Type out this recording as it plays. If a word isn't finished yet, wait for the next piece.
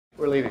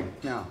leaving.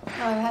 No. Oh,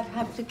 I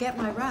have to get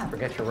my wrap.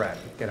 Forget your wrap.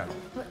 Get up.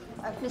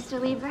 Mr.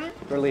 Liebrandt?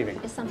 We're leaving.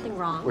 Is something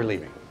wrong? We're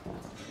leaving.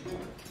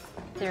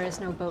 There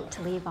is no boat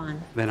to leave on.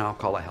 Then I'll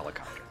call a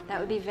helicopter. That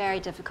would be very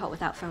difficult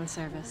without phone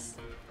service.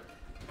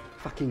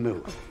 Fucking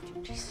move.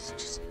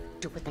 Just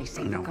do what they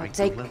say. No, for I God's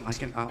sake.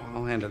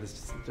 I'll handle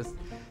this. Just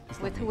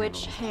With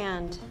which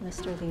hand,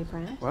 Mr.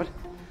 Liebrandt? What?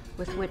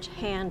 With which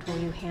hand will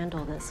you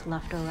handle this,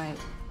 left or right?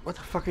 What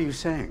the fuck are you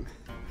saying?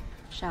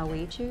 Shall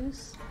we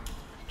choose?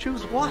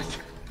 Choose what?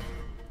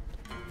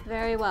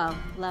 Very well.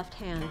 Left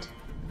hand.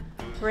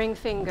 Ring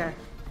finger.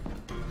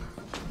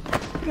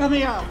 Let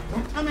me out!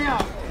 Let me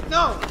out!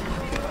 No!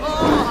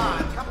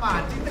 Come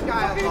on, leave the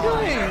guy alone.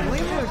 What are you doing?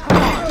 Leave him. Come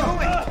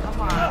on.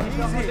 Come on,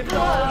 easy. Leave the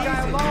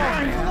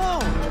guy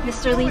alone.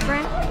 Mr.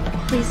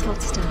 Liebrandt, please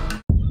hold still.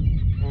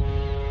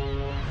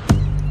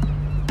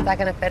 Is that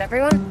gonna fit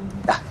everyone?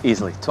 Yeah,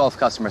 easily. 12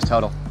 customers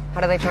total.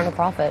 How do they turn a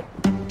profit?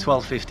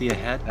 $12.50 a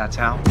head, that's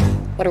how.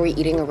 What are we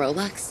eating, a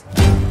Rolex?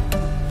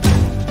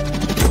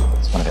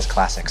 It's one of his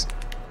classics.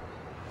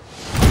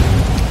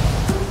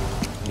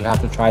 You have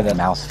to try the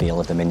mouthfeel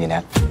of the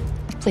mignonette.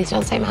 Please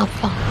don't say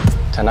mouthful.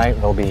 Tonight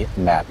will be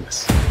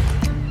madness.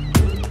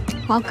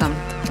 Welcome.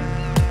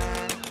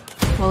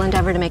 We'll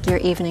endeavor to make your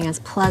evening as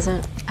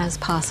pleasant as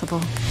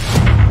possible.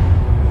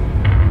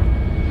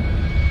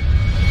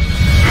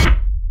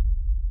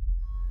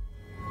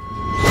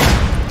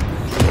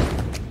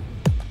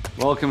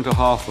 Welcome to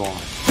Hawthorne.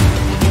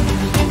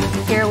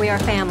 Here we are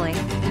family.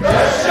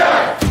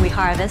 We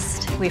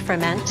harvest, we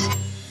ferment,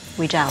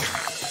 we gel.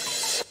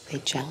 They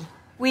gel.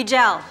 We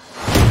gel.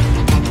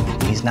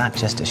 He's not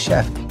just a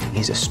chef,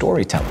 he's a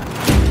storyteller.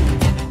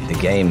 The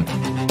game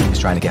is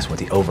trying to guess what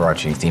the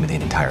overarching theme of the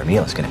entire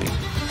meal is going to be.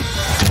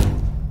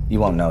 You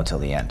won't know till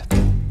the end.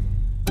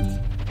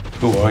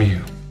 Who are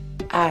you?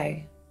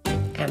 I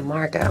am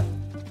Margot.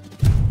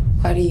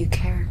 Why do you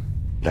care?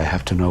 I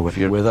have to know if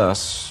you're with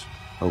us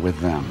or with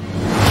them.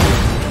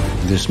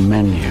 This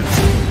menu,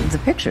 The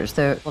pictures,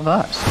 they're of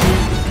us.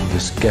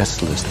 this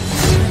guest list,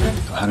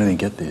 How do they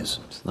get these?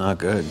 It's not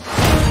good.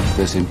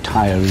 this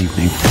entire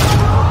evening.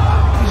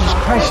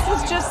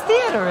 This is just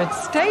theater.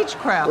 It's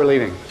stagecraft. We're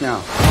leaving. No.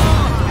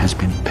 Has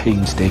been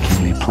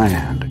painstakingly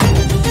planned.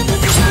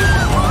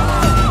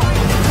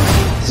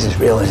 This is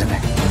real, isn't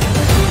it?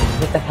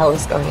 What the hell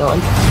is going on?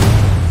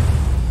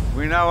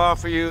 We now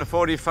offer you a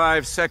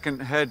 45-second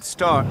head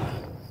start.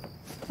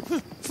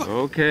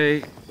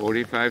 Okay,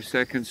 45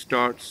 seconds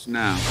starts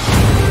now.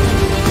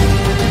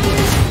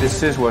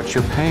 This is what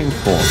you're paying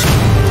for.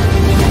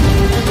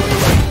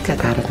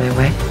 Get out of my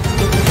way.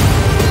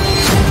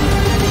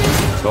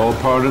 It's all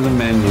part of the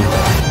menu.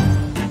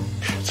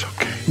 It's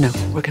okay. No,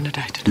 we're gonna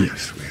die tonight.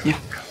 Yes, we are. Yeah.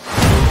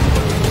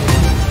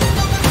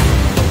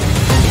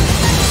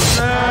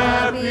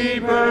 Happy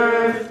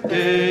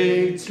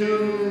birthday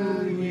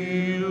to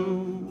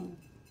you.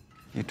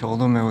 You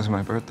told him it was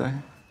my birthday?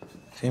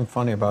 Seemed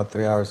funny about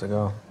 3 hours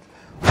ago.